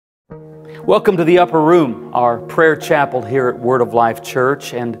Welcome to the Upper Room, our prayer chapel here at Word of Life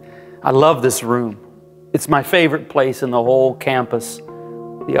Church, and I love this room. It's my favorite place in the whole campus,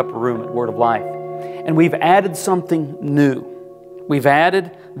 the Upper Room at Word of Life. And we've added something new. We've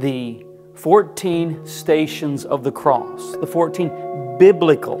added the 14 stations of the cross, the 14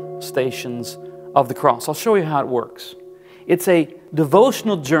 biblical stations of the cross. I'll show you how it works. It's a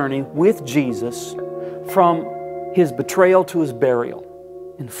devotional journey with Jesus from His betrayal to His burial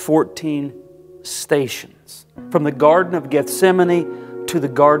in 14 stations, from the Garden of Gethsemane to the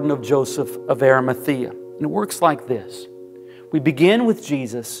Garden of Joseph of Arimathea. And it works like this. We begin with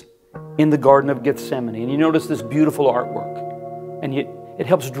Jesus in the Garden of Gethsemane, and you notice this beautiful artwork, and it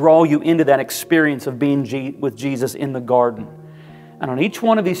helps draw you into that experience of being with Jesus in the garden. And on each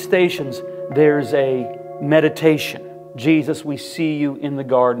one of these stations, there's a meditation. Jesus, we see you in the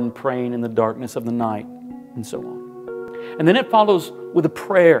garden praying in the darkness of the night, and so on. And then it follows with a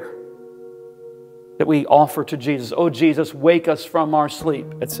prayer that we offer to Jesus. Oh, Jesus, wake us from our sleep,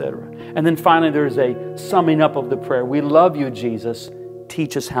 etc. And then finally, there's a summing up of the prayer. We love you, Jesus.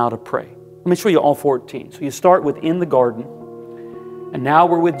 Teach us how to pray. Let me show you all 14. So you start with in the garden. And now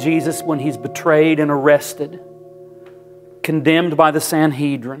we're with Jesus when He's betrayed and arrested, condemned by the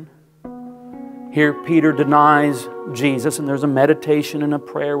Sanhedrin. Here, Peter denies Jesus, and there's a meditation and a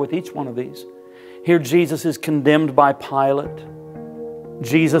prayer with each one of these. Here, Jesus is condemned by Pilate.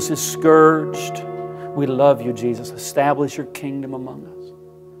 Jesus is scourged. We love you, Jesus. Establish your kingdom among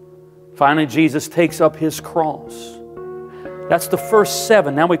us. Finally, Jesus takes up His cross. That's the first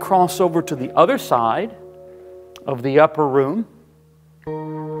 7. Now we cross over to the other side of the upper room.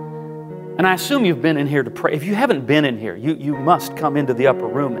 And I assume you've been in here to pray. If you haven't been in here, you must come into the upper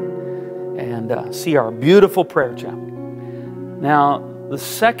room and see our beautiful prayer chapel. Now, the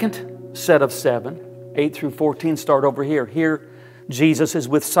second set of 7, 8 through 14, start over here. Here, Jesus is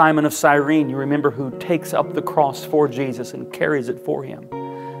with Simon of Cyrene, you remember, who takes up the cross for Jesus and carries it for Him.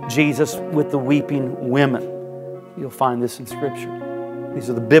 Jesus with the weeping women. You'll find this in Scripture. These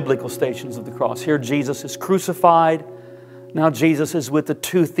are the biblical stations of the cross. Here, Jesus is crucified. Now, Jesus is with the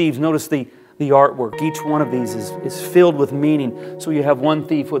 2 thieves. Notice the artwork. Each one of these is filled with meaning. So you have one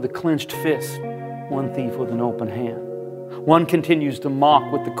thief with a clenched fist, one thief with an open hand. One continues to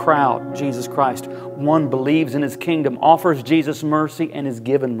mock with the crowd, Jesus Christ. One believes in His kingdom, offers Jesus mercy, and is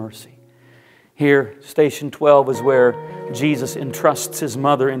given mercy. Here, station 12 is where Jesus entrusts His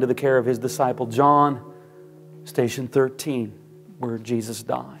mother into the care of His disciple John. Station 13, where Jesus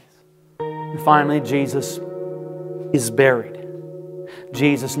dies. And finally, Jesus is buried.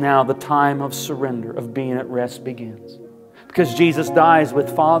 Jesus, now the time of surrender, of being at rest begins. Because Jesus dies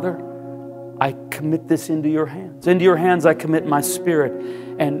with, Father, I commit this into your hands. Into your hands I commit my spirit.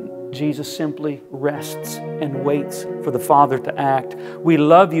 And Jesus simply rests and waits for the Father to act. We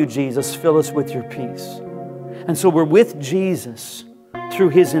love you, Jesus. Fill us with your peace. And so we're with Jesus through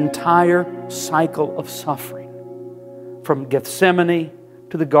His entire cycle of suffering. From Gethsemane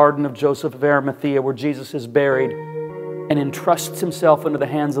to the Garden of Joseph of Arimathea, where Jesus is buried and entrusts Himself into the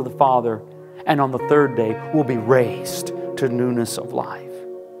hands of the Father, and on the 3rd day will be raised to newness of life.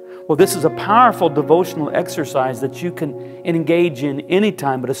 Well, this is a powerful devotional exercise that you can engage in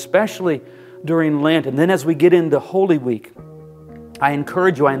anytime, but especially during Lent. And then as we get into Holy Week, I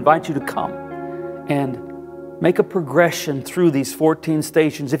invite you to come and make a progression through these 14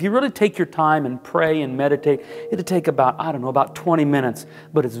 stations. If you really take your time and pray and meditate, it'll take about 20 minutes,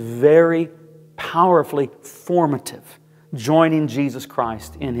 but it's very powerfully formative, joining Jesus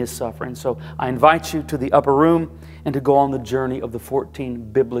Christ in His suffering. So I invite you to the upper room and to go on the journey of the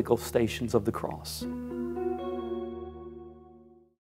 14 biblical stations of the cross.